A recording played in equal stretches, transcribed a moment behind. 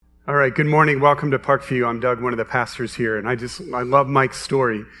All right, good morning. Welcome to Parkview. I'm Doug, one of the pastors here, and I love Mike's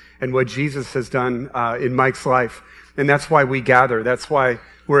story and what Jesus has done in Mike's life. And that's why we gather. That's why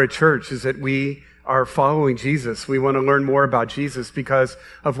we're a church, is that we are following Jesus. We want to learn more about Jesus because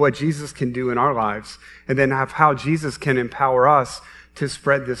of what Jesus can do in our lives, and then have how Jesus can empower us to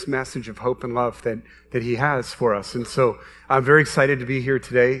spread this message of hope and love that he has for us. And so I'm very excited to be here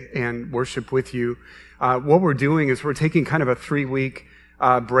today and worship with you. What we're doing is we're taking kind of a 3-week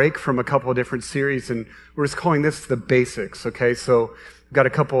break from a couple of different series, and we're just calling this the basics, okay? So we've got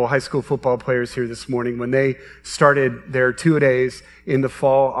a couple of high school football players here this morning. When they started their 2-a-days in the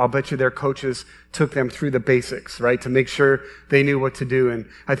fall, I'll bet you their coaches took them through the basics, right, to make sure they knew what to do. And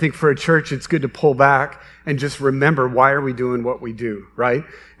I think for a church, it's good to pull back and just remember, why are we doing what we do, right?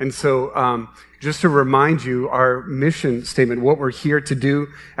 And so just to remind you, our mission statement, what we're here to do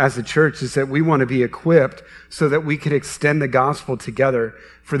as a church, is that we want to be equipped so that we can extend the gospel together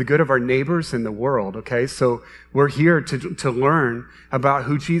for the good of our neighbors and the world, okay? So we're here to learn about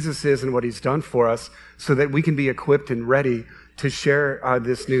who Jesus is and what he's done for us so that we can be equipped and ready to share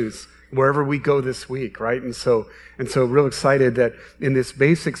this news wherever we go this week, right? And so real excited that in this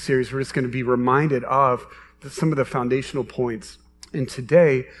basic series, we're just going to be reminded of some of the foundational points. And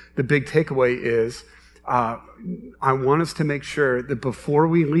today, the big takeaway is, I want us to make sure that before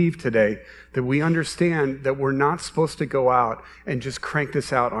we leave today, that we understand that we're not supposed to go out and just crank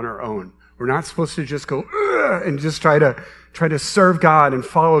this out on our own. We're not supposed to just go and just try to serve God and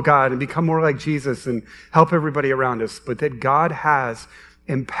follow God and become more like Jesus and help everybody around us, but that God has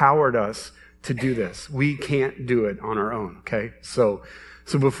empowered us to do this. We can't do it on our own, okay? So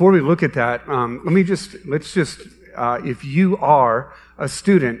before we look at that, if you are a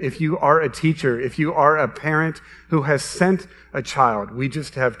student, if you are a teacher, if you are a parent who has sent a child, we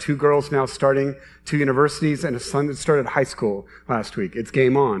just have 2 girls now starting 2 universities and a son that started high school last week. It's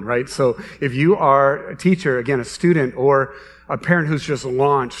game on, right? So if you are a teacher, again, a student, or a parent who's just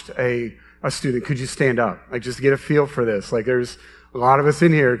launched a student, could you stand up? Like, just to get a feel for this. Like, there's a lot of us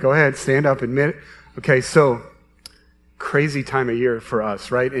in here. Go ahead, stand up, admit it. Okay, so crazy time of year for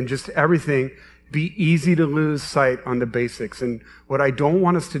us, right? And just everything, be easy to lose sight on the basics. And what I don't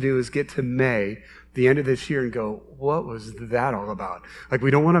want us to do is get to May, the end of this year, and go, what was that all about? Like,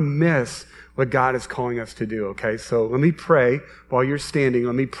 we don't want to miss what God is calling us to do, okay? So let me pray while you're standing.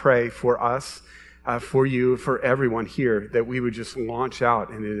 Let me pray for us, for you, for everyone here, that we would just launch out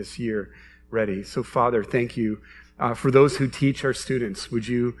into this year ready. So Father, thank you for those who teach our students. Would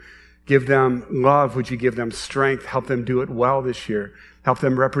you give them love? Would you give them strength? Help them do it well this year. Help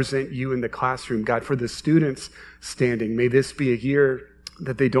them represent you in the classroom. God, for the students standing, may this be a year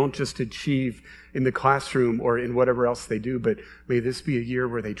that they don't just achieve in the classroom or in whatever else they do, but may this be a year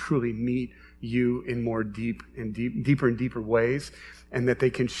where they truly meet you in more deeper and deeper ways, and that they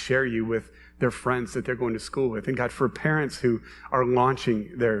can share you with their friends that they're going to school with. And God, for parents who are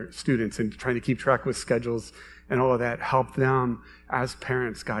launching their students and trying to keep track with schedules and all of that, help them as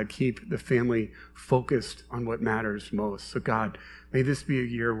parents, God, keep the family focused on what matters most. So God, may this be a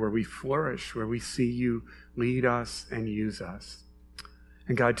year where we flourish, where we see you lead us and use us.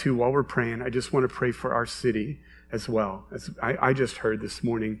 And God, too, while we're praying, I just want to pray for our city as well. As I just heard this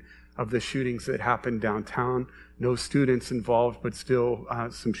morning of the shootings that happened downtown. No students involved, but still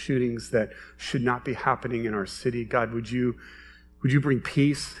some shootings that should not be happening in our city. God, would you bring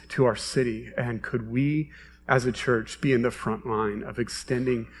peace to our city? And could we, as a church, be in the front line of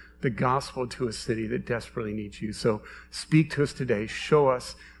extending the gospel to a city that desperately needs you? So speak to us today. Show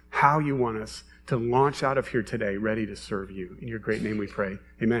us how you want us to launch out of here today, ready to serve you. In your great name we pray.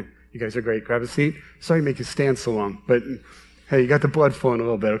 Amen. You guys are great. Grab a seat. Sorry to make you stand so long, but hey, you got the blood flowing a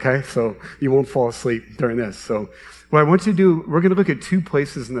little bit, okay? So you won't fall asleep during this. So what I want you to do, we're going to look at 2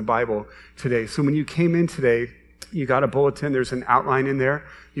 places in the Bible today. So when you came in today, you got a bulletin. There's an outline in there.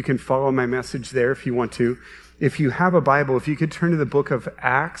 You can follow my message there if you want to. If you have a Bible, if you could turn to the book of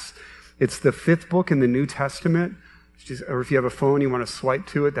Acts, it's the 5th book in the New Testament. Or if you have a phone, you want to swipe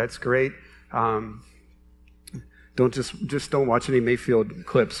to it, that's great. Don't watch any Mayfield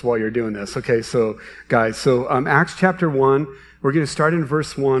clips while you're doing this. Okay, so guys, Acts chapter 1, we're going to start in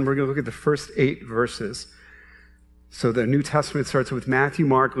verse 1. We're going to look at the first 8 verses. So the New Testament starts with Matthew,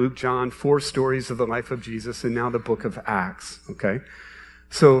 Mark, Luke, John, 4 stories of the life of Jesus, and now the book of Acts, okay?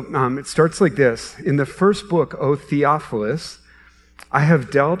 So it starts like this. In the first book, O Theophilus, I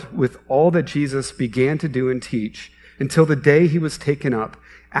have dealt with all that Jesus began to do and teach until the day he was taken up,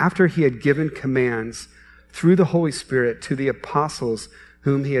 after he had given commands through the Holy Spirit to the apostles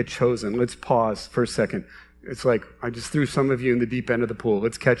whom he had chosen. Let's pause for a second. It's like I just threw some of you in the deep end of the pool.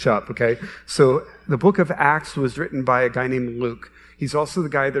 Let's catch up, okay? So the book of Acts was written by a guy named Luke. He's also the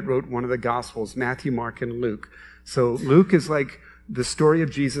guy that wrote one of the Gospels, Matthew, Mark, and Luke. So Luke is like the story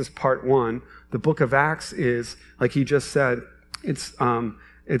of Jesus, part 1. The book of Acts is, like he just said,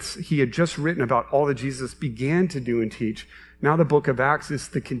 he had just written about all that Jesus began to do and teach. Now the book of Acts is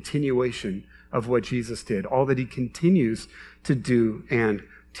the continuation of what Jesus did, all that he continues to do and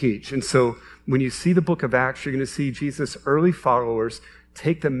teach. And so when you see the book of Acts, you're going to see Jesus' early followers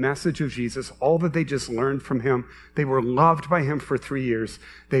take the message of Jesus, all that they just learned from him. They were loved by him for 3 years.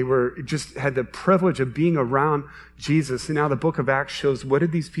 They had the privilege of being around Jesus. And now the book of Acts shows, what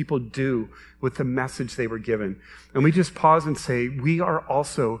did these people do with the message they were given? And we just pause and say, we are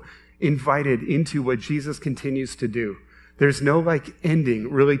also invited into what Jesus continues to do. There's no ending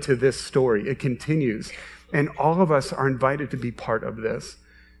really to this story. It continues. And all of us are invited to be part of this.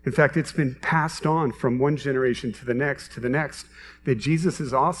 In fact, it's been passed on from one generation to the next, that Jesus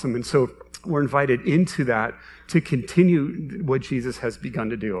is awesome. And so we're invited into that to continue what Jesus has begun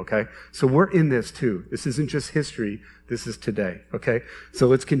to do, okay? So we're in this too. This isn't just history. This is today, okay? So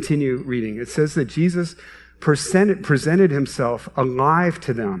let's continue reading. It says that Jesus presented himself alive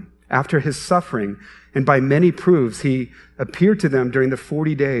to them after his suffering, and by many proofs he appeared to them during the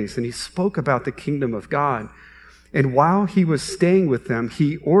 40 days, and he spoke about the kingdom of God. And while he was staying with them,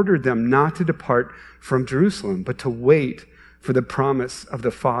 he ordered them not to depart from Jerusalem, but to wait for the promise of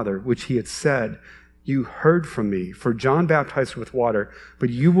the Father, which he had said, "You heard from me, for John baptized with water, but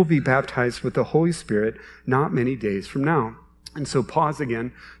you will be baptized with the Holy Spirit not many days from now." And so pause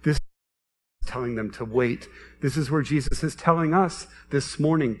again. This is telling them to wait. This is where Jesus is telling us this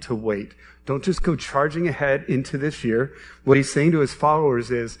morning to wait. Don't just go charging ahead into this year. What he's saying to his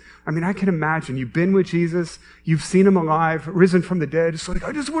followers is, I can imagine you've been with Jesus, you've seen him alive, risen from the dead. It's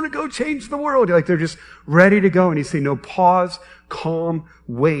I just want to go change the world. They're just ready to go. And he's saying, no, pause, calm,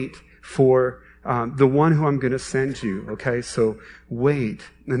 wait for the one who I'm going to send you. Okay, so wait.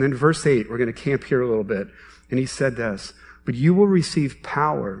 And then verse 8, we're going to camp here a little bit. And he said this, "But you will receive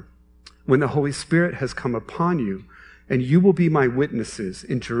power when the Holy Spirit has come upon you, and you will be my witnesses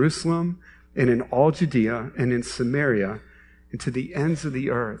in Jerusalem and in all Judea and in Samaria and to the ends of the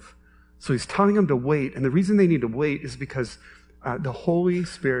earth." So he's telling them to wait. And the reason they need to wait is because the Holy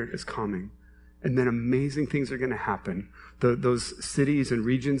Spirit is coming. And then amazing things are going to happen. Those cities and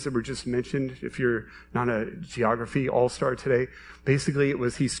regions that were just mentioned, if you're not a geography all-star today, basically it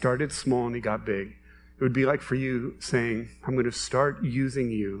was he started small and he got big. It would be like for you saying, I'm going to start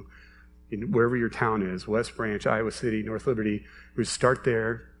using you in wherever your town is, West Branch, Iowa City, North Liberty. We start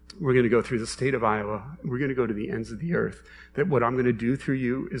there. We're going to go through the state of Iowa. We're going to go to the ends of the earth. That what I'm going to do through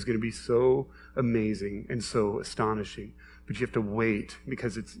you is going to be so amazing and so astonishing. But you have to wait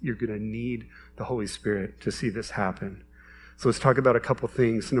because you're going to need the Holy Spirit to see this happen. So let's talk about a couple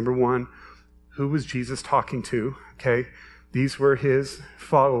things. Number one, who was Jesus talking to? Okay, these were his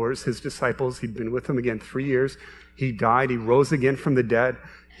followers, his disciples. He'd been with them again 3 years. He died. He rose again from the dead.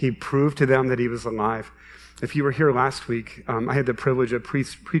 He proved to them that he was alive. If you were here last week, I had the privilege of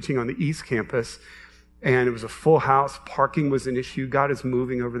preaching on the East Campus, and it was a full house. Parking was an issue. God is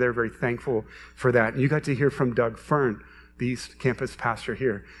moving over there. Very thankful for that. And you got to hear from Doug Fern, the East Campus pastor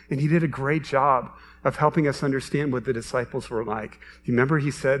here. And he did a great job of helping us understand what the disciples were like. You remember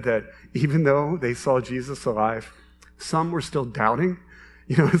he said that even though they saw Jesus alive, some were still doubting.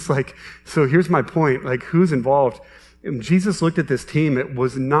 It's so here's my point. Who's involved? When Jesus looked at this team, it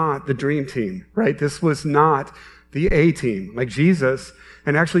was not the dream team, right? This was not the A team. Jesus,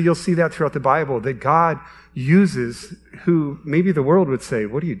 and actually you'll see that throughout the Bible, that God uses who maybe the world would say,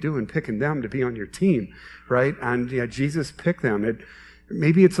 what are you doing picking them to be on your team, right? And Jesus picked them.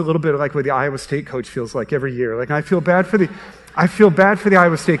 Maybe it's a little bit like what the Iowa State coach feels like every year. I feel bad for the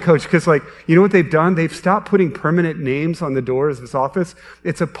Iowa State coach because, you know what they've done? They've stopped putting permanent names on the doors of his office.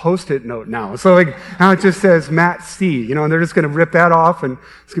 It's a Post-it note now. So, now it just says Matt C., and they're just going to rip that off and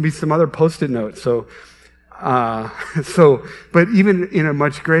it's going to be some other Post-it note. But even in a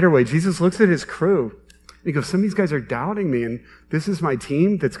much greater way, Jesus looks at his crew and he goes, some of these guys are doubting me and this is my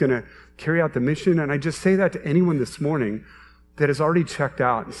team that's going to carry out the mission. And I just say that to anyone this morning that has already checked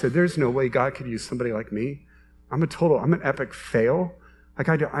out and said, there's no way God could use somebody like me. I'm an epic fail.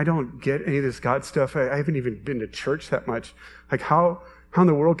 I don't get any of this God stuff. I haven't even been to church that much. How in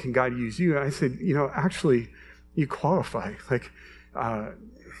the world can God use you? And I said, actually, you qualify.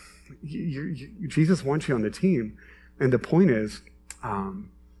 Jesus wants you on the team. And the point is,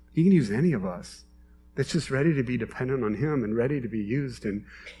 he can use any of us that's just ready to be dependent on him and ready to be used, and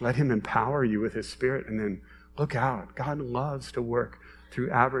let him empower you with his Spirit. And then look out. God loves to work through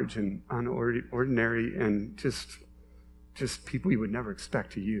average and ordinary and just people you would never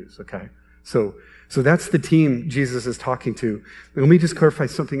expect to use, okay? So that's the team Jesus is talking to. And let me just clarify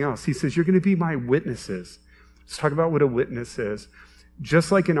something else. He says, you're going to be my witnesses. Let's talk about what a witness is.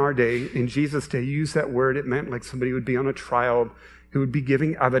 Just like in our day, in Jesus' day, you use that word, it meant like somebody would be on a trial who would be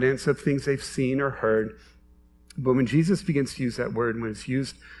giving evidence of things they've seen or heard. But when Jesus begins to use that word, when it's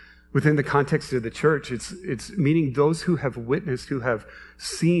used within the context of the church, it's meaning those who have witnessed, who have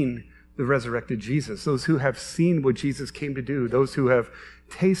seen the resurrected Jesus, those who have seen what Jesus came to do, those who have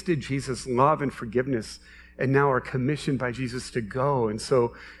tasted Jesus' love and forgiveness and now are commissioned by Jesus to go. And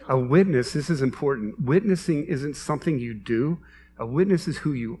so a witness, this is important. Witnessing isn't something you do. A witness is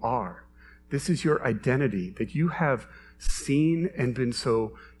who you are. This is your identity, that you have seen and been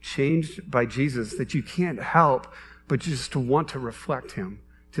so changed by Jesus that you can't help but just to want to reflect him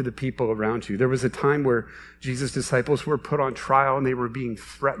to the people around you. There was a time where Jesus' disciples were put on trial and they were being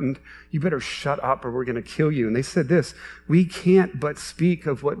threatened. You better shut up or we're going to kill you. And they said this, we can't but speak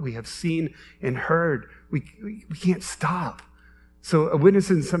of what we have seen and heard. We can't stop. So a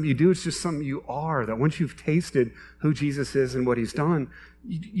witness isn't something you do, it's just something you are, that once you've tasted who Jesus is and what he's done,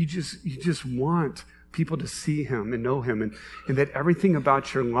 you just want people to see him and know him, and that everything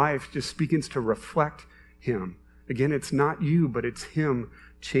about your life just begins to reflect him. Again, it's not you, but it's him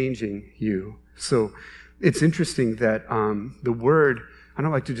changing you. So it's interesting that the word, I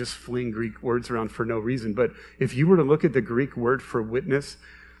don't like to just fling Greek words around for no reason, but if you were to look at the Greek word for witness,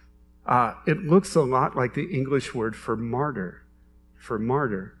 it looks a lot like the English word for martyr.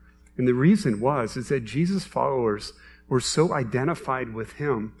 And the reason is that Jesus' followers were so identified with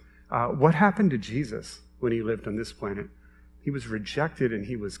him. What happened to Jesus when he lived on this planet? He was rejected and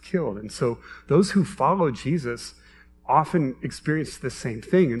he was killed. And so those who follow Jesus often experienced the same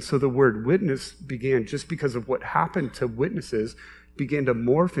thing. And so the word witness began, just because of what happened to witnesses, began to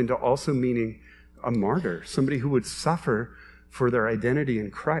morph into also meaning a martyr, somebody who would suffer for their identity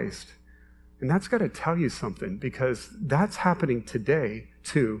in Christ. And that's got to tell you something, because that's happening today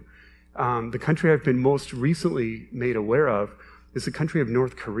too. The country I've been most recently made aware of is the country of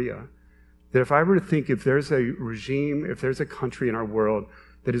North Korea. That if I were to think, if there's a regime, if there's a country in our world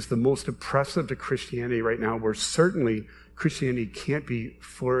that is the most oppressive to Christianity right now, where certainly Christianity can't be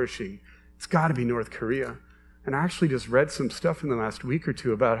flourishing, it's got to be North Korea. And I actually just read some stuff in the last week or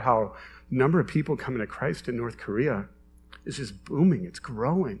two about how the number of people coming to Christ in North Korea is just booming, it's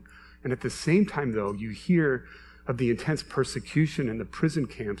growing. And at the same time, though, you hear of the intense persecution in the prison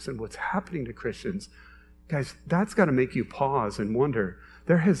camps and what's happening to Christians. Guys, that's got to make you pause and wonder,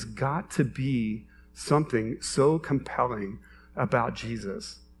 there has got to be something so compelling about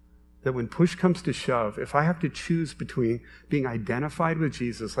Jesus that when push comes to shove, if I have to choose between being identified with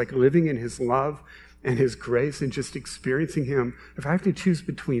Jesus, like living in his love and his grace and just experiencing him, if I have to choose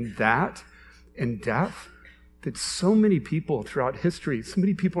between that and death, that so many people throughout history, so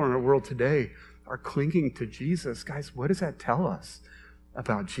many people in our world today are clinging to Jesus. Guys, what does that tell us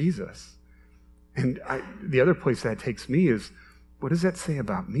about Jesus? And the other place that takes me is, what does that say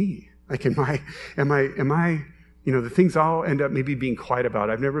about me? Like, am I, the things I'll end up maybe being quiet about.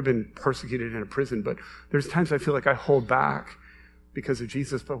 I've never been persecuted in a prison, but there's times I feel like I hold back because of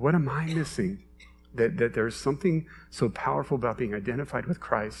Jesus. But what am I missing? That there's something so powerful about being identified with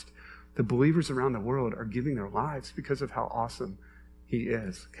Christ. The believers around the world are giving their lives because of how awesome he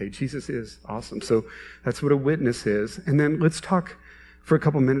is. Okay, Jesus is awesome. So that's what a witness is. And then let's talk for a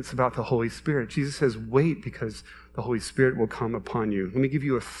couple minutes about the Holy Spirit. Jesus says, wait, because the Holy Spirit will come upon you. Let me give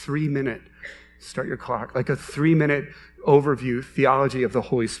you a 3-minute, start your clock, like a 3-minute overview, theology of the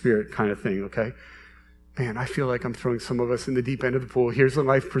Holy Spirit kind of thing, okay? Man, I feel like I'm throwing some of us in the deep end of the pool. Here's the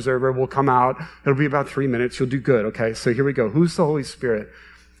life preserver. We'll come out. It'll be about 3 minutes. You'll do good, okay? So here we go. Who's the Holy Spirit?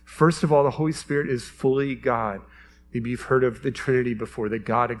 First of all, the Holy Spirit is fully God. Maybe you've heard of the Trinity before, that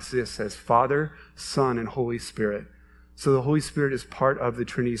God exists as Father, Son, and Holy Spirit. So the Holy Spirit is part of the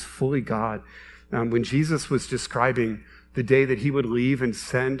Trinity, is fully God. When Jesus was describing the day that he would leave and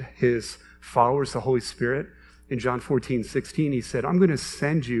send his followers the Holy Spirit, in John 14:16, he said, I'm going to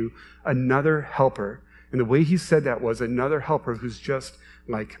send you another helper. And the way he said that was another helper who's just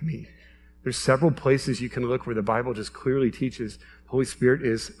like me. There's several places you can look where the Bible just clearly teaches the Holy Spirit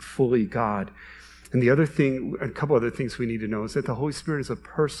is fully God. And the other thing, a couple other things we need to know is that the Holy Spirit is a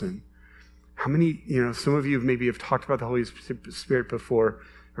person. How many, some of you maybe have talked about the Holy Spirit before,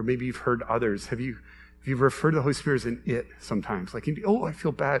 or maybe you've heard others. Have you referred to the Holy Spirit as an it sometimes? Like, oh, I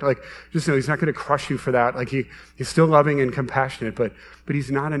feel bad. Like, just know he's not going to crush you for that. Like, he's still loving and compassionate, but he's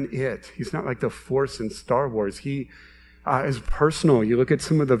not an it. He's not like the Force in Star Wars. He is personal. You look at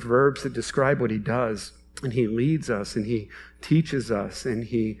some of the verbs that describe what he does, and he leads us, and he teaches us, and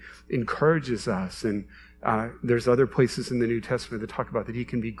he encourages us. And there's other places in the New Testament that talk about that he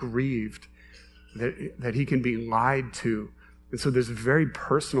can be grieved. that he can be lied to. And so there's very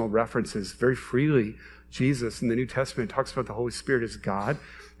personal references, very freely. Jesus in the New Testament talks about the Holy Spirit as God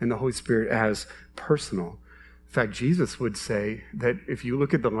and the Holy Spirit as personal. In fact, Jesus would say that if you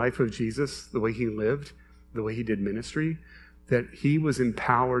look at the life of Jesus, the way he lived, the way he did ministry, that he was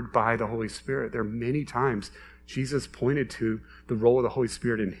empowered by the Holy Spirit. There are many times Jesus pointed to the role of the Holy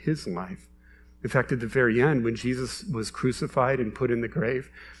Spirit in his life. In fact, at the very end, when Jesus was crucified and put in the grave,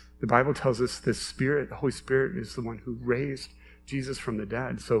 the Bible tells us the Spirit, the Holy Spirit, is the one who raised Jesus from the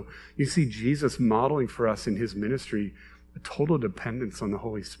dead. So you see Jesus modeling for us in his ministry a total dependence on the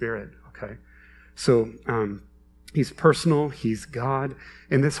Holy Spirit, okay? So he's personal, he's God,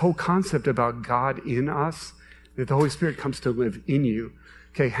 and this whole concept about God in us, that the Holy Spirit comes to live in you.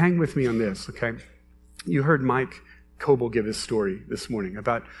 Okay, hang with me on this, okay? You heard Mike Coble give his story this morning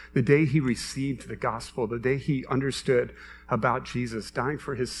about the day he received the gospel, the day he understood about Jesus dying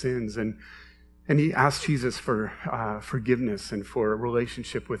for his sins, and he asked Jesus for forgiveness and for a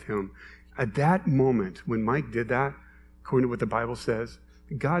relationship with him. At that moment, when Mike did that, according to what the Bible says,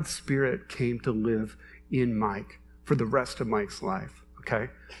 God's Spirit came to live in Mike for the rest of Mike's life, okay?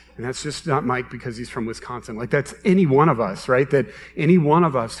 And that's just not Mike because he's from Wisconsin. Like, that's any one of us, right? That any one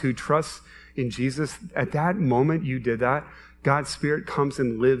of us who trusts in Jesus, at that moment you did that, God's Spirit comes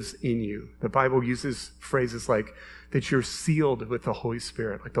and lives in you. The Bible uses phrases like that you're sealed with the Holy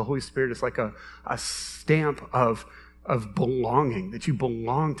Spirit. Like the Holy Spirit is like a stamp of belonging, that you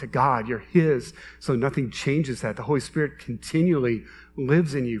belong to God. You're his, so nothing changes that. The Holy Spirit continually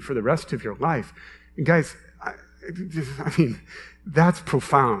lives in you for the rest of your life. And guys, I mean, that's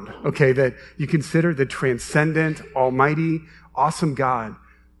profound, okay? That you consider the transcendent, almighty, awesome God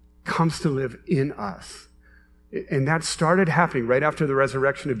comes to live in us. And that started happening right after the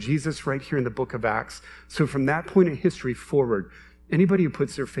resurrection of Jesus, right here in the book of Acts. So from that point in history forward, anybody who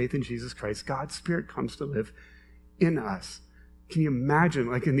puts their faith in Jesus Christ, God's Spirit comes to live in us. Can you imagine,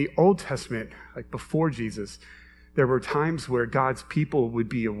 like in the Old Testament, like before Jesus, there were times where God's people would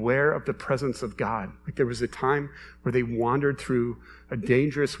be aware of the presence of God. Like there was a time where they wandered through a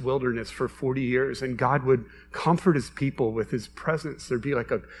dangerous wilderness for 40 years, and God would comfort his people with his presence. There'd be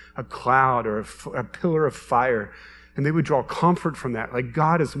like a cloud or a pillar of fire, and they would draw comfort from that. Like,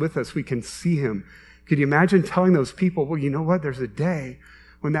 God is with us. We can see him. Could you imagine telling those people, well, you know what? There's a day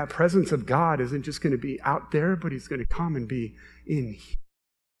when that presence of God isn't just going to be out there, but he's going to come and be in here.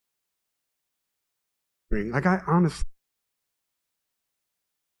 Like, I honestly,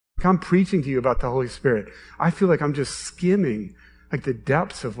 like I'm preaching to you about the Holy Spirit, I feel like I'm just skimming like the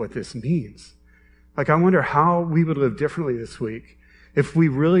depths of what this means. Like, I wonder how we would live differently this week if we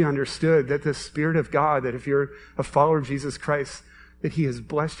really understood that the Spirit of God, that if you're a follower of Jesus Christ, that he has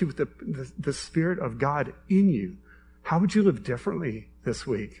blessed you with the Spirit of God in you. How would you live differently this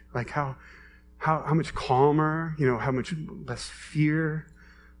week? Like how much calmer, how much less fear,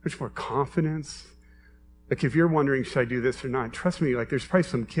 much more confidence. Like, if you're wondering, should I do this or not? Trust me, like, there's probably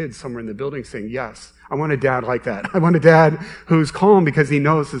some kids somewhere in the building saying, yes, I want a dad like that. I want a dad who's calm because he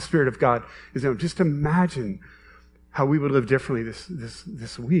knows the Spirit of God is in him. Just imagine how we would live differently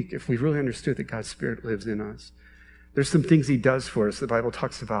this week if we really understood that God's Spirit lives in us. There's some things he does for us. The Bible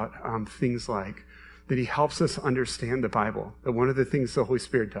talks about things like that he helps us understand the Bible. That one of the things the Holy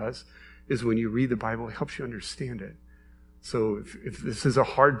Spirit does is when you read the Bible, it helps you understand it. So if this is a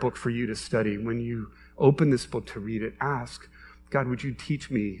hard book for you to study, when you open this book to read it, ask, God, would you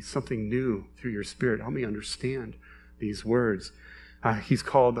teach me something new through your Spirit? Help me understand these words.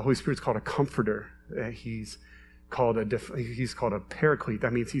 The Holy Spirit's called a comforter. He's called a paraclete.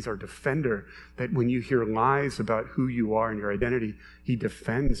 That means he's our defender, that when you hear lies about who you are and your identity, he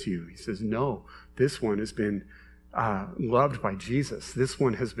defends you. He says, no, this one has been loved by Jesus. This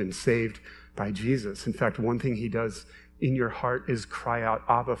one has been saved by Jesus. In fact, one thing he does in your heart is cry out,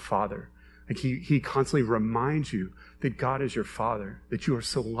 Abba, Father. Like he constantly reminds you that God is your Father, that you are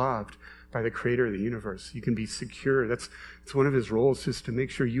so loved by the Creator of the universe. You can be secure. It's one of his roles, just to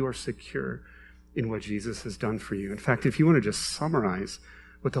make sure you are secure in what Jesus has done for you. In fact, if you want to just summarize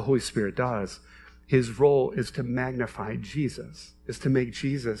what the Holy Spirit does, his role is to magnify Jesus, is to make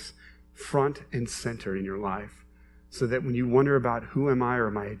Jesus front and center in your life, so that when you wonder about who am I or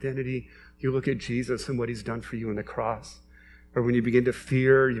my identity, you look at Jesus and what he's done for you on the cross. Or when you begin to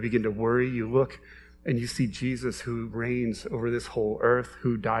fear, you begin to worry, you look and you see Jesus who reigns over this whole earth,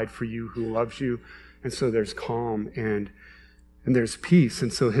 who died for you, who loves you. And so there's calm and there's peace.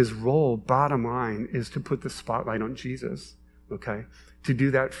 And so his role, bottom line, is to put the spotlight on Jesus, okay? To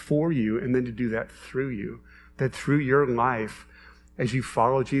do that for you and then to do that through you. That through your life, as you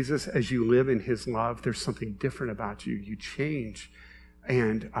follow Jesus, as you live in his love, there's something different about you. You change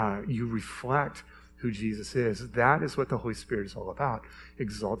and you reflect who Jesus is. That is what the Holy Spirit is all about,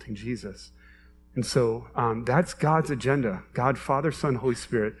 exalting Jesus. And so that's God's agenda. God, Father, Son, Holy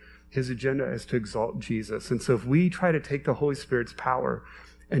Spirit, his agenda is to exalt Jesus. And so if we try to take the Holy Spirit's power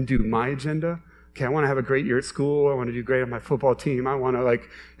and do my agenda, okay, I want to have a great year at school. I want to do great on my football team. I want to,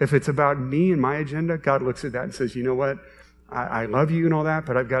 if it's about me and my agenda, God looks at that and says, you know what? I love you and all that,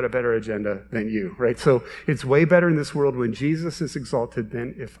 but I've got a better agenda than you, right? So it's way better in this world when Jesus is exalted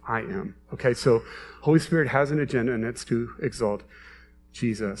than if I am, okay? So Holy Spirit has an agenda, and it's to exalt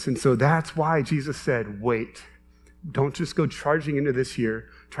Jesus. And so that's why Jesus said, wait. Don't just go charging into this year,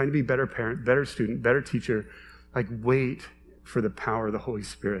 trying to be better parent, better student, better teacher. Wait for the power of the Holy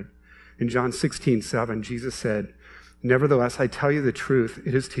Spirit. In John 16:7, Jesus said, nevertheless, I tell you the truth,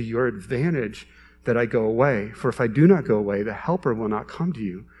 it is to your advantage that I go away. For if I do not go away, the Helper will not come to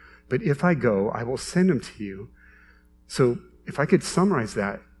you. But if I go, I will send him to you. So if I could summarize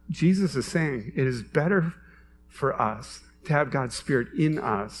that, Jesus is saying it is better for us to have God's Spirit in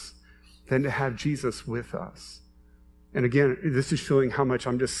us than to have Jesus with us. And again, this is showing how much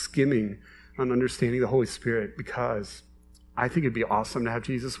I'm just skimming on understanding the Holy Spirit, because I think it'd be awesome to have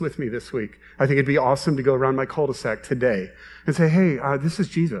Jesus with me this week. I think it'd be awesome to go around my cul-de-sac today and say, hey, this is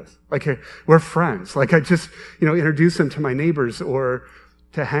Jesus. We're friends. I just, introduce him to my neighbors, or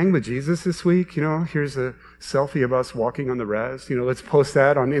to hang with Jesus this week. Here's a selfie of us walking on the res. Let's post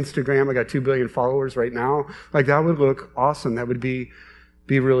that on Instagram. I got 2 billion followers right now. That would look awesome. That would be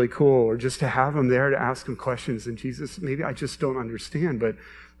really cool. Or just to have him there to ask him questions. And Jesus, maybe I just don't understand,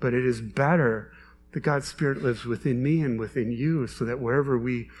 but it is better that God's Spirit lives within me and within you, so that wherever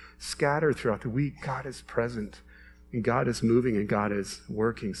we scatter throughout the week, God is present, and God is moving, and God is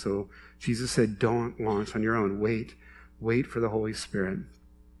working. So Jesus said, don't launch on your own. Wait for the Holy Spirit.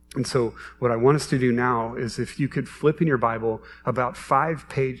 And so what I want us to do now is, if you could flip in your Bible about 5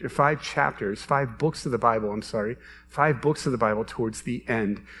 books of the Bible towards the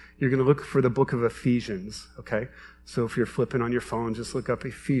end. You're going to look for the book of Ephesians, okay? So if you're flipping on your phone, just look up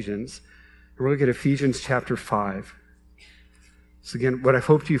Ephesians. And we'll look at Ephesians chapter 5. So again, what I've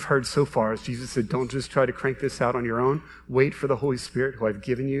hoped you've heard so far is Jesus said, don't just try to crank this out on your own. Wait for the Holy Spirit who I've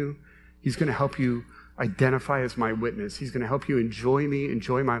given you. He's going to help you identify as my witness. He's going to help you enjoy me,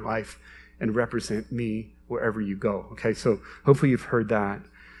 enjoy my life, and represent me wherever you go. Okay, so hopefully you've heard that.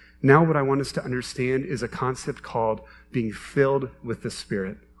 Now what I want us to understand is a concept called being filled with the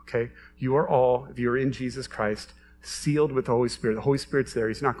Spirit. Okay, you are all, if you're in Jesus Christ, sealed with the Holy Spirit. The Holy Spirit's there.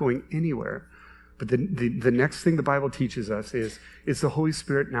 He's not going anywhere. But the next thing the Bible teaches us is the Holy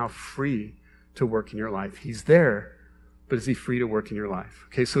Spirit now free to work in your life? He's there, but is he free to work in your life?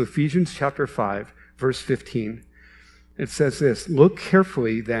 Okay, so Ephesians chapter 5, verse 15, it says this, look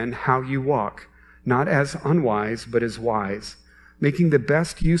carefully then how you walk, not as unwise, but as wise, making the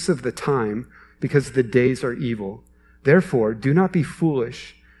best use of the time, because the days are evil. Therefore, do not be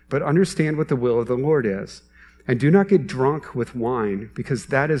foolish, but understand what the will of the Lord is. And do not get drunk with wine, because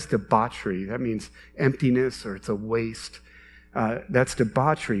that is debauchery. That means emptiness, or it's a waste. That's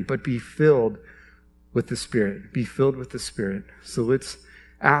debauchery, but be filled with the Spirit. Be filled with the Spirit. So let's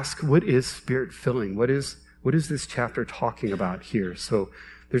ask, what is Spirit filling? What is this chapter talking about here? So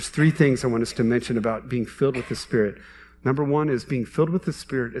there's 3 things I want us to mention about being filled with the Spirit. Number 1 is being filled with the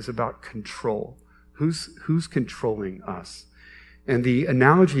Spirit is about control. Who's controlling us? And the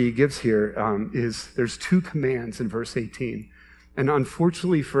analogy he gives here is there's 2 commands in verse 18. And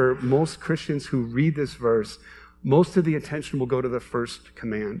unfortunately for most Christians who read this verse, most of the attention will go to the first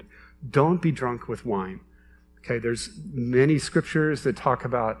command. Don't be drunk with wine. Okay, there's many scriptures that talk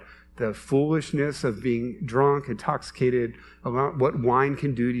about the foolishness of being drunk, intoxicated, about what wine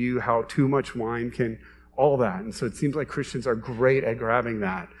can do to you, how too much wine can, all that. And so it seems like Christians are great at grabbing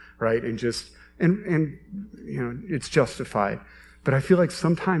that, right? And it's justified. But I feel like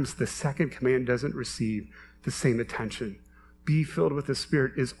sometimes the second command doesn't receive the same attention. Be filled with the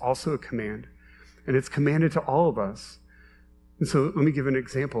Spirit is also a command. And it's commanded to all of us. And so let me give an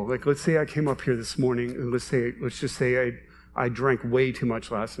example. Let's say I came up here this morning, and let's just say I drank way too much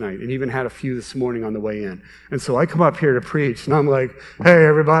last night, and even had a few this morning on the way in. And so I come up here to preach, and I'm like, hey,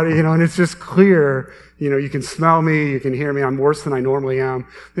 everybody, and it's just clear, you can smell me, you can hear me, I'm worse than I normally am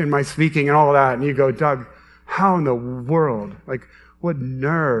in my speaking and all of that. And you go, Doug, how in the world, what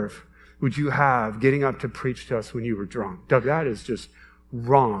nerve would you have getting up to preach to us when you were drunk? Doug, that is just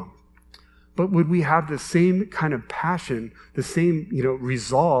wrong. But would we have the same kind of passion, the same,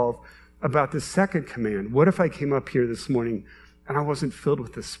 resolve about the second command? What if I came up here this morning and I wasn't filled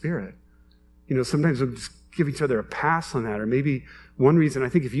with the Spirit? Sometimes we'll just give each other a pass on that. Or maybe one reason, I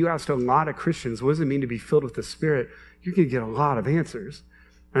think if you asked a lot of Christians, what does it mean to be filled with the Spirit? You're going to get a lot of answers.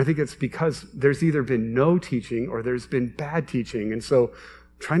 And I think it's because there's either been no teaching or there's been bad teaching. And so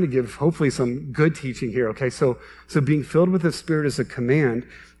trying to give hopefully some good teaching here, okay? So being filled with the Spirit is a command,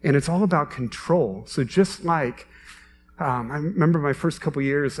 and it's all about control. So just like, I remember my first couple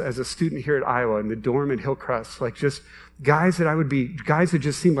years as a student here at Iowa in the dorm at Hillcrest, like just guys that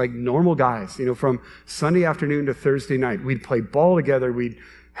just seemed like normal guys, from Sunday afternoon to Thursday night. We'd play ball together, we'd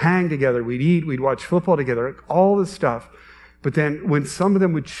hang together, we'd eat, we'd watch football together, all this stuff. But then when some of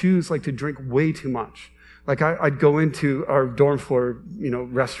them would choose to drink way too much, like I'd go into our dorm floor,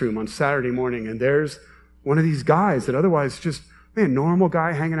 restroom on Saturday morning, and there's one of these guys that otherwise just, normal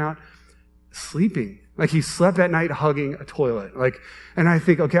guy hanging out, sleeping. Like he slept at night hugging a toilet. And I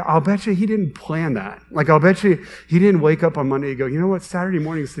think, okay, I'll bet you he didn't plan that. I'll bet you he didn't wake up on Monday and go, you know what, Saturday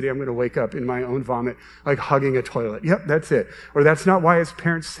mornings today I'm going to wake up in my own vomit, hugging a toilet. Yep, that's it. Or that's not why his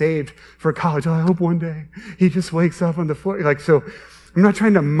parents saved for college. Oh, I hope one day he just wakes up on the floor. So I'm not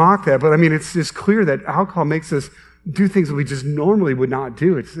trying to mock that, but it's just clear that alcohol makes us do things that we just normally would not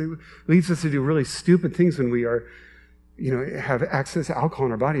do. It leads us to do really stupid things when we are, have access to alcohol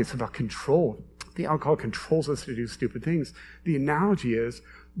in our body. It's about control. The alcohol controls us to do stupid things. The analogy is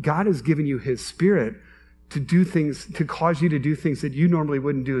God has given you his Spirit to do things, to cause you to do things that you normally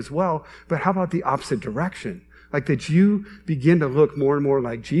wouldn't do as well. But how about the opposite direction? That you begin to look more and more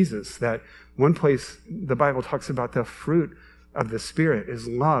like Jesus. That one place the Bible talks about the fruit of the Spirit is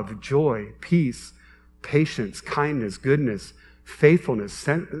love, joy, peace, patience, kindness, goodness, faithfulness,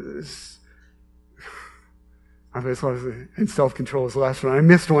 and self-control is the last one. I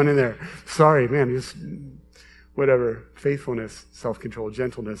missed one in there. Sorry, man, just whatever. Faithfulness, self-control,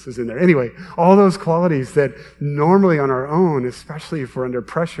 gentleness is in there. Anyway, all those qualities that normally on our own, especially if we're under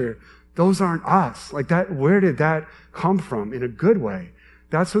pressure, those aren't us. Where did that come from in a good way?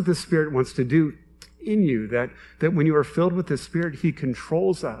 That's what the Spirit wants to do in you, that when you are filled with the Spirit, he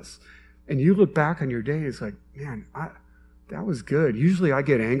controls us. And you look back on your days man, that was good. Usually I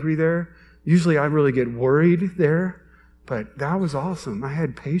get angry there. Usually I really get worried there, but that was awesome. I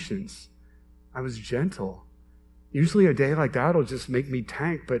had patience. I was gentle. Usually a day like that will just make me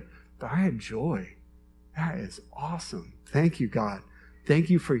tank, but I had joy. That is awesome. Thank you, God.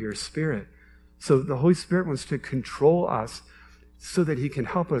 Thank you for your Spirit. So the Holy Spirit wants to control us so that he can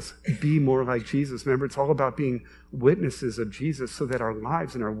help us be more like Jesus. Remember, it's all about being witnesses of Jesus so that our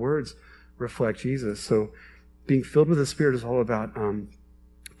lives and our words reflect Jesus. So being filled with the Spirit is all about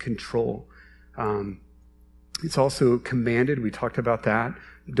control. It's also commanded. We talked about that.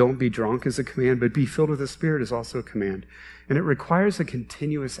 Don't be drunk is a command, but be filled with the Spirit is also a command. And it requires a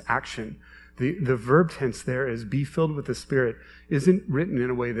continuous action. The verb tense there is be filled with the Spirit isn't written in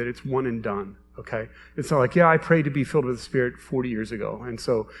a way that it's one and done, okay? It's not I prayed to be filled with the Spirit 40 years ago. And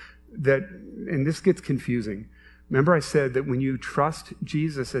this gets confusing. Remember I said that when you trust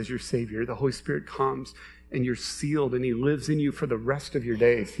Jesus as your Savior, the Holy Spirit comes and you're sealed and he lives in you for the rest of your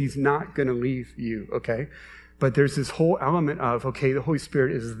days. He's not going to leave you, okay? But there's this whole element of, okay, the Holy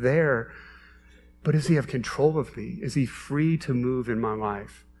Spirit is there, but does he have control of me? Is he free to move in my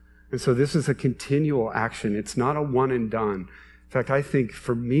life? And so this is a continual action. It's not a one and done. In fact, I think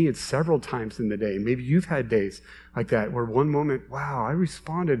for me, it's several times in the day. Maybe you've had days like that where one moment, wow, I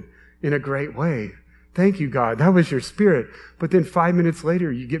responded in a great way. Thank you, God. That was your Spirit. But then 5 minutes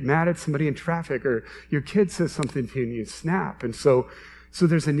later, you get mad at somebody in traffic or your kid says something to you and you snap. And so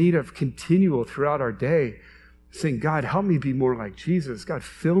there's a need of continual throughout our day saying, God, help me be more like Jesus. God,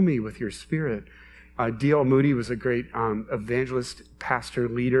 fill me with your Spirit. D.L. Moody was a great evangelist, pastor,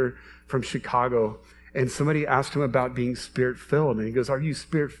 leader from Chicago. And somebody asked him about being Spirit-filled. And he goes, are you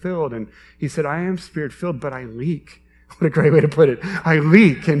Spirit-filled? And he said, I am Spirit-filled, but I leak. What a great way to put it. I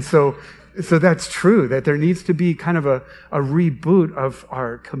leak. And so that's true, that there needs to be kind of a reboot of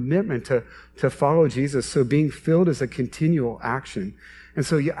our commitment to follow Jesus. So being filled is a continual action. And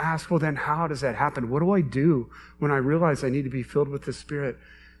so you ask, well, then how does that happen? What do I do when I realize I need to be filled with the Spirit?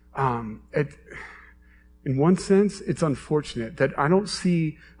 In one sense, it's unfortunate that I don't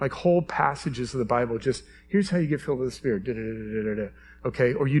see whole passages of the Bible, just here's how you get filled with the Spirit,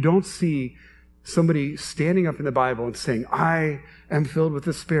 okay? Or you don't see somebody standing up in the Bible and saying, I am filled with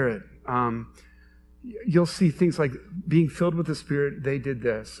the Spirit. You'll see things like being filled with the Spirit, they did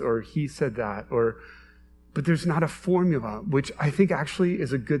this, or he said that, but there's not a formula, which I think actually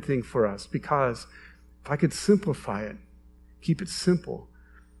is a good thing for us, because if I could simplify it, keep it simple,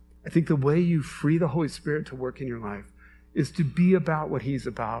 I think the way you free the Holy Spirit to work in your life is to be about what he's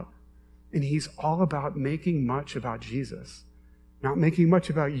about. And he's all about making much about Jesus, not making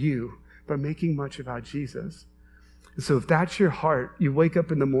much about you, but making much about Jesus. And so if that's your heart, you wake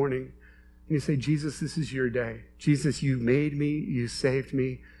up in the morning and you say, Jesus, this is your day. Jesus, you made me, you saved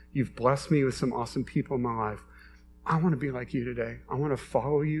me, you've blessed me with some awesome people in my life. I want to be like you today. I want to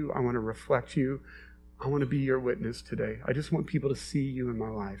follow you. I want to reflect you. I want to be your witness today. I just want people to see you in my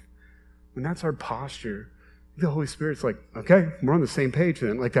life. When that's our posture, the Holy Spirit's like, okay, we're on the same page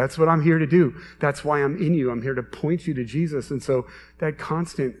then. Like, that's what I'm here to do. That's why I'm in you. I'm here to point you to Jesus. And so that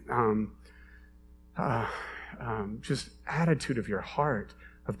constant just attitude of your heart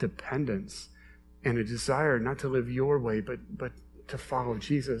of dependence and a desire not to live your way, but to follow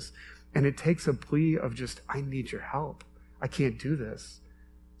Jesus. And it takes a plea of just, I need your help. I can't do this.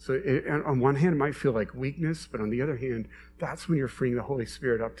 So on one hand, it might feel like weakness, but on the other hand, that's when you're freeing the Holy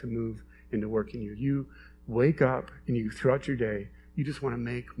Spirit up to move into work in you. You wake up and you, throughout your day, you just want to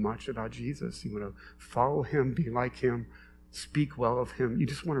make much about Jesus. You want to follow him, be like him, speak well of him. You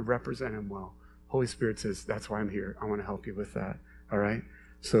just want to represent him well. Holy Spirit says, that's why I'm here. I want to help you with that. All right?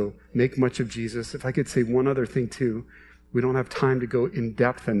 So make much of Jesus. If I could say one other thing too, we don't have time to go in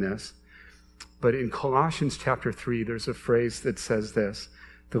depth in this, but in Colossians chapter 3, there's a phrase that says this,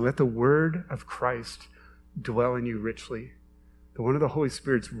 to let the word of Christ dwell in you richly. One of the Holy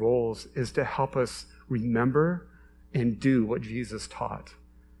Spirit's roles is to help us remember and do what Jesus taught.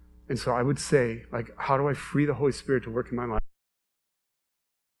 And so I would say, like, how do I free the Holy Spirit to work in my life?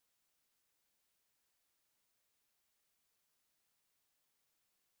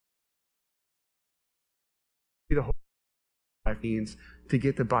 The Holy Spirit means to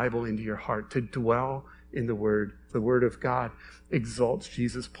get the Bible into your heart, to dwell in the Word. The Word of God exalts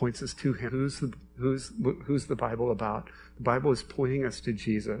Jesus, points us to him. Who's the Bible about? The Bible is pointing us to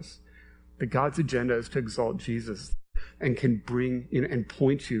Jesus. That God's agenda is to exalt Jesus and can bring in and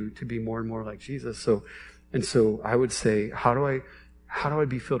point you to be more and more like Jesus. So I would say, how do I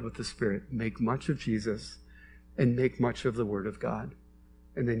be filled with the Spirit? Make much of Jesus and make much of the Word of God.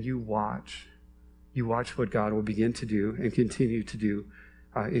 And then you watch what God will begin to do and continue to do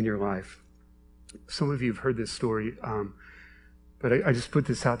in your life. Some of you have heard this story, but I just put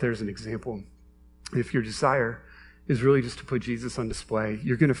this out there as an example. If your desire is really just to put Jesus on display,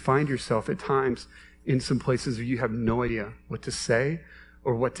 you're going to find yourself at times in some places where you have no idea what to say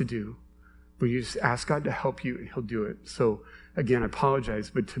or what to do. But you just ask God to help you and he'll do it. So again, I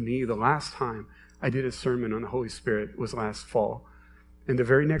apologize, but to me, the last time I did a sermon on the Holy Spirit was last fall. And the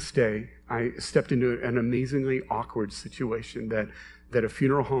very next day, I stepped into an amazingly awkward situation that a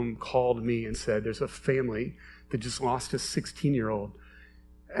funeral home called me and said, there's a family that just lost a 16-year-old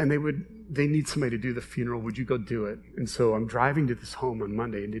and they need somebody to do the funeral. Would you go do it? And so I'm driving to this home on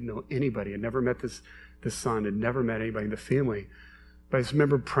Monday and didn't know anybody. I'd never met this son, had never met anybody in the family. But I just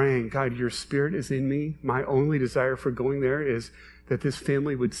remember praying, God, your Spirit is in me. My only desire for going there is that this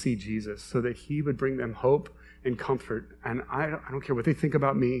family would see Jesus so that he would bring them hope and comfort. And I don't care what they think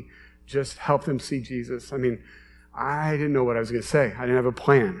about me, just help them see Jesus. I mean, I didn't know what I was going to say. I didn't have a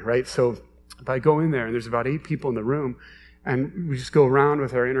plan, right? So if I go in there and there's about 8 people in the room and we just go around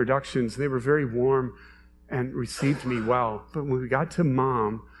with our introductions, they were very warm and received me well. But when we got to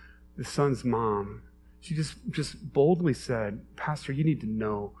mom, the son's mom, she just boldly said, Pastor, you need to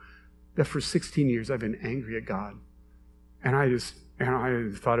know that for 16 years I've been angry at God. And I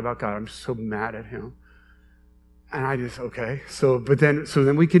thought about God. I'm so mad at him. And I just, okay. So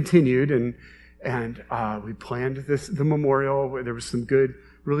then we continued and we planned the memorial where there was some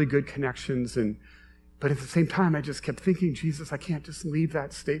really good connections. But at the same time, I just kept thinking, Jesus, I can't just leave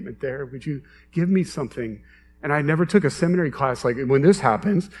that statement there. Would you give me something? And I never took a seminary class like, when this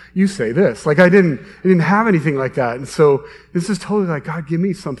happens, you say this. Like I didn't have anything like that. And so this is totally like, God, give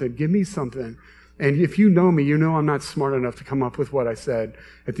me something. Give me something. And if you know me, you know I'm not smart enough to come up with what I said.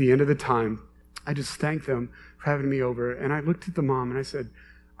 At the end of the time, I just thanked them for having me over. And I looked at the mom and I said,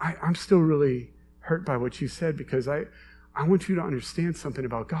 I'm still really hurt by what you said because I want you to understand something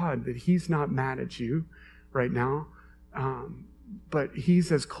about God, that he's not mad at you right now, but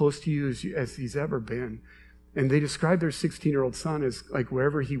he's as close to you as he's ever been. And they described their 16-year-old son as like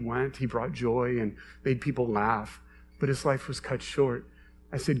wherever he went, he brought joy and made people laugh, but his life was cut short.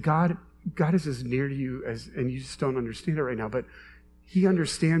 I said, God is as near to you and you just don't understand it right now, but he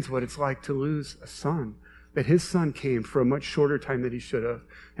understands what it's like to lose a son, that his son came for a much shorter time than he should have.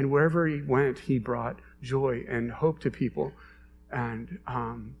 And wherever he went, he brought joy and hope to people. And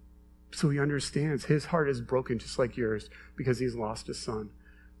so he understands his heart is broken just like yours because he's lost a son.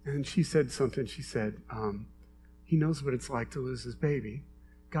 And she said something. She said, he knows what it's like to lose his baby.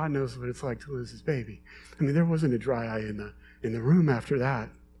 God knows what it's like to lose his baby. I mean, there wasn't a dry eye in the room after that.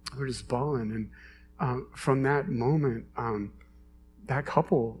 We're just bawling. And from that moment, that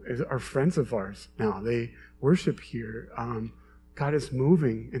couple are friends of ours now. They worship here. God is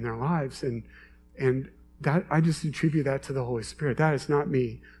moving in their lives, and that I just attribute that to the Holy Spirit. That is not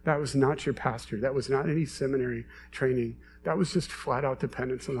me. That was not your pastor. That was not any seminary training. That was just flat out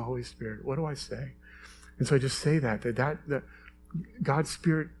dependence on the Holy Spirit. What do I say? And so I just say that God's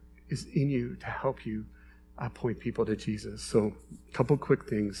Spirit is in you to help you point people to Jesus. So a couple quick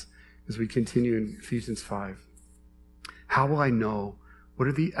things as we continue in Ephesians 5. How will I know? What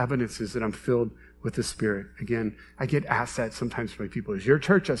are the evidences that I'm filled with the Spirit? Again, I get asked that sometimes by people. Is your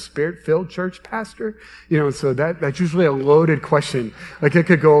church a Spirit-filled church, Pastor? So that's usually a loaded question. Like it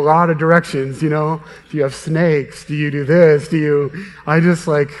could go a lot of directions, Do you have snakes? Do you do this?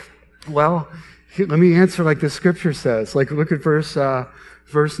 Let me answer like the scripture says. Like look at verse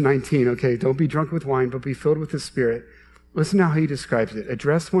 19. Okay, don't be drunk with wine, but be filled with the Spirit. Listen to how he describes it.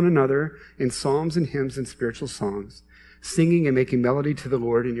 Address one another in psalms and hymns and spiritual songs, singing and making melody to the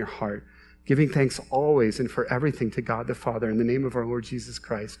Lord in your heart, giving thanks always and for everything to God the Father in the name of our Lord Jesus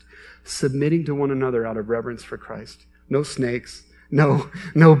Christ, submitting to one another out of reverence for Christ. No snakes, no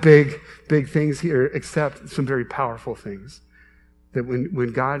big things here, except some very powerful things. That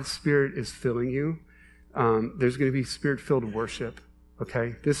when God's Spirit is filling you, there's going to be Spirit-filled worship,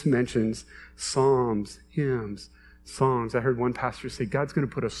 okay? This mentions psalms, hymns, songs. I heard one pastor say, God's going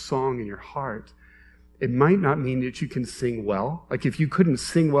to put a song in your heart. It might not mean that you can sing well. Like if you couldn't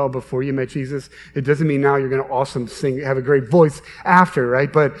sing well before you met Jesus, it doesn't mean now you're going to awesome sing, have a great voice after,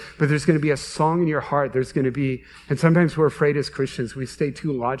 right? But there's going to be a song in your heart. There's going to be, and sometimes we're afraid as Christians, we stay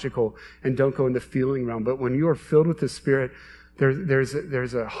too logical and don't go in the feeling realm. But when you are filled with the Spirit,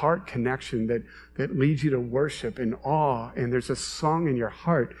 there's a heart connection that leads you to worship and awe, and there's a song in your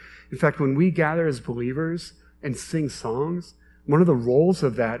heart. In fact, when we gather as believers and sing songs, one of the roles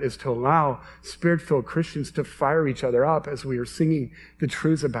of that is to allow Spirit-filled Christians to fire each other up as we are singing the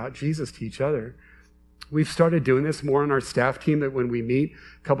truths about Jesus to each other. We've started doing this more on our staff team, that when we meet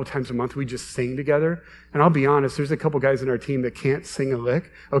a couple times a month, we just sing together. And I'll be honest, there's a couple guys in our team that can't sing a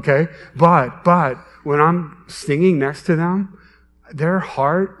lick, okay? But when I'm singing next to them, their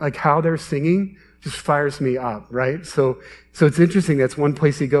heart, like how they're singing, just fires me up, right? So it's interesting. That's one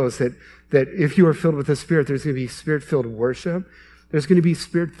place he goes, that if you are filled with the Spirit, there's going to be Spirit-filled worship. There's going to be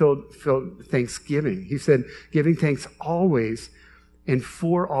Spirit-filled thanksgiving. He said, giving thanks always and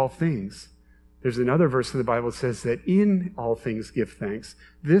for all things. There's another verse in the Bible that says that in all things give thanks.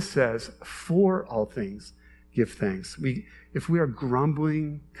 This says for all things give thanks. If we are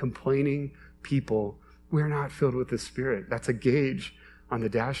grumbling, complaining people, we're not filled with the Spirit. That's a gauge on the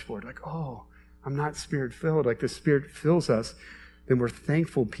dashboard. Like, oh, I'm not Spirit-filled. Like the Spirit fills us, then we're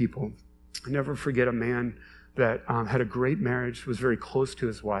thankful people. I never forget a man that had a great marriage, was very close to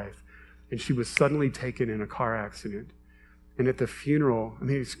his wife, and she was suddenly taken in a car accident. And at the funeral,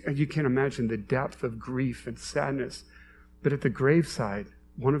 you can't imagine the depth of grief and sadness. But at the graveside,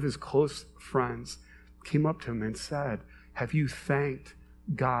 one of his close friends came up to him and said, have you thanked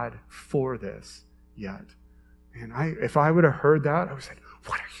God for this yet? And if I would have heard that, I was like,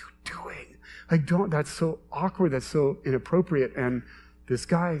 what are you doing? That's so awkward. That's so inappropriate. And this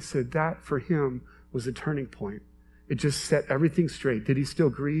guy said that for him was a turning point. It just set everything straight. Did he still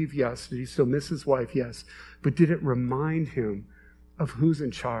grieve? Yes. Did he still miss his wife? Yes. But did it remind him of who's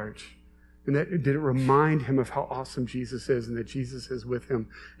in charge? And did it remind him of how awesome Jesus is and that Jesus is with him?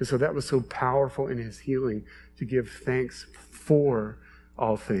 And so that was so powerful in his healing, to give thanks for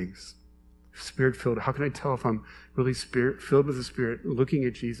all things. Spirit-filled. How can I tell if I'm really Spirit-filled with the Spirit, looking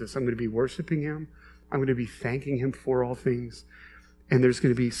at Jesus? I'm going to be worshiping him. I'm going to be thanking him for all things. And there's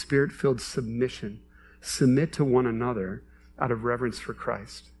going to be Spirit-filled submission. Submit to one another out of reverence for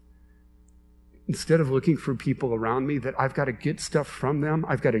Christ. Instead of looking for people around me that I've got to get stuff from them,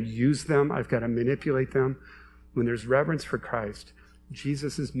 I've got to use them, I've got to manipulate them. When there's reverence for Christ,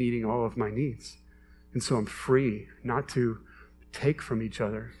 Jesus is meeting all of my needs. And so I'm free not to take from each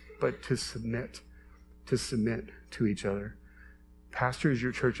other, but to submit to each other. Pastor, is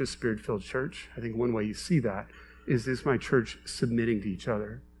your church a Spirit-filled church? I think one way you see that is my church submitting to each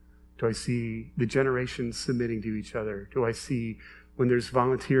other? Do I see the generations submitting to each other? Do I see when there's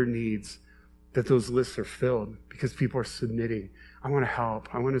volunteer needs that those lists are filled because people are submitting? I want to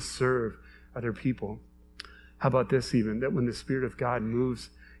help. I want to serve other people. How about this even, that when the Spirit of God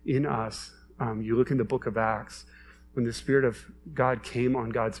moves in us, you look in the book of Acts, when the Spirit of God came on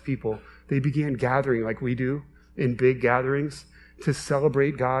God's people, they began gathering like we do in big gatherings to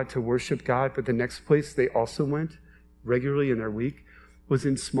celebrate God, to worship God. But the next place they also went regularly in their week was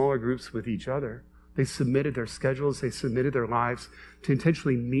in smaller groups with each other. They submitted their schedules, they submitted their lives to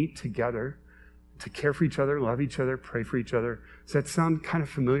intentionally meet together, to care for each other, love each other, pray for each other. Does that sound kind of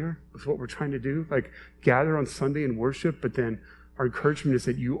familiar with what we're trying to do? Like gather on Sunday and worship, but then our encouragement is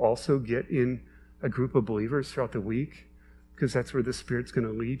that you also get in a group of believers throughout the week, because that's where the Spirit's going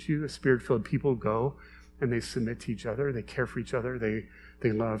to lead you. A Spirit-filled people go and they submit to each other, they care for each other,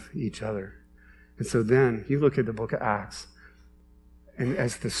 they love each other. And so then you look at the book of Acts, and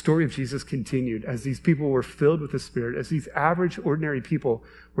as the story of Jesus continued, as these people were filled with the Spirit, as these average, ordinary people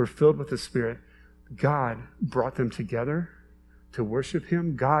were filled with the Spirit, God brought them together to worship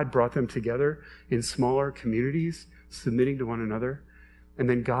him. God brought them together in smaller communities, submitting to one another. And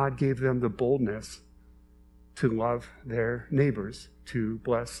then God gave them the boldness to love their neighbors, to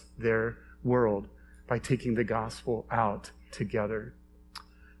bless their world by taking the gospel out together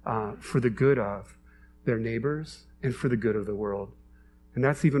for the good of their neighbors and for the good of the world. And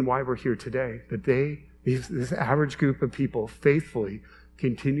that's even why we're here today, that this average group of people faithfully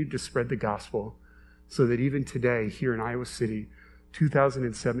continued to spread the gospel, so that even today here in Iowa City,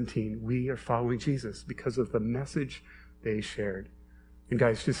 2017, we are following Jesus because of the message they shared. And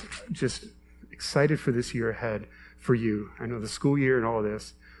guys, just excited for this year ahead for you. I know the school year and all of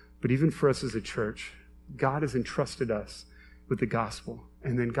this, but even for us as a church, God has entrusted us with the gospel,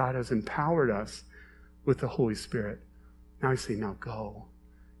 and then God has empowered us with the Holy Spirit. Now I say, now go.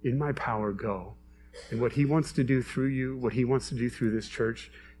 In my power, go. And what he wants to do through you, what he wants to do through this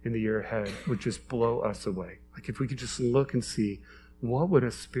church in the year ahead would just blow us away. Like if we could just look and see, what would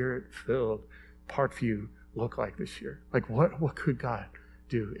a Spirit-filled Parkview look like this year? Like what could God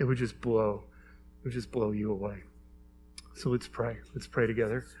do? It would just blow you away. So let's pray. Let's pray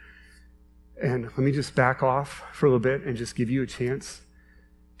together. And let me just back off for a little bit and just give you a chance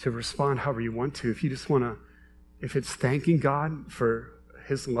to respond however you want to. If you just want to, if it's thanking God for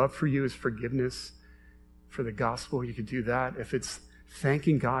his love for you, his forgiveness for the gospel, you could do that. If it's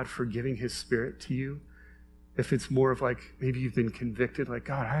thanking God for giving his Spirit to you, if it's more of like, maybe you've been convicted, like,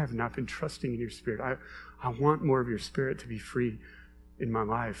 God, I have not been trusting in your Spirit. I want more of your Spirit to be free in my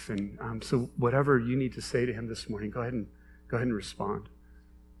life. And so whatever you need to say to him this morning, go ahead and respond.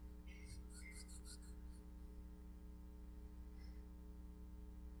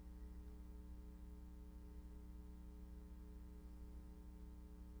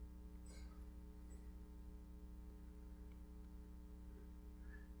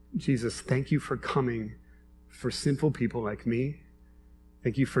 Jesus, thank you for coming for sinful people like me.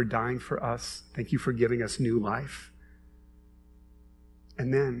 Thank you for dying for us. Thank you for giving us new life.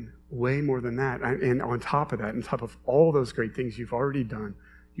 And then, way more than that, and on top of that, on top of all those great things you've already done,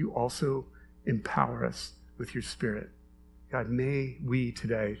 you also empower us with your Spirit. God, may we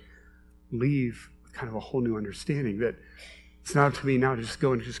today leave with kind of a whole new understanding that it's not up to me now to just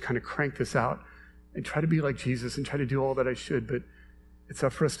go and just kind of crank this out and try to be like Jesus and try to do all that I should, but it's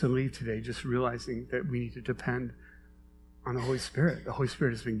up for us to leave today just realizing that we need to depend on the Holy Spirit. The Holy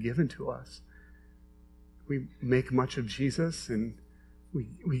Spirit has been given to us. We make much of Jesus and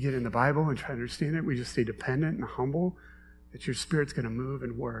we get in the Bible and try to understand it. We just stay dependent and humble that your Spirit's going to move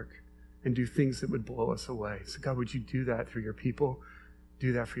and work and do things that would blow us away. So God, would you do that through your people?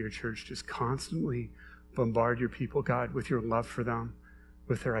 Do that for your church. Just constantly bombard your people, God, with your love for them,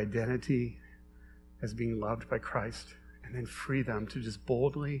 with their identity as being loved by Christ, and then free them to just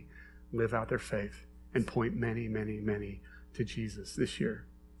boldly live out their faith and point many, many, many to Jesus this year.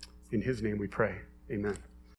 In his name we pray. Amen.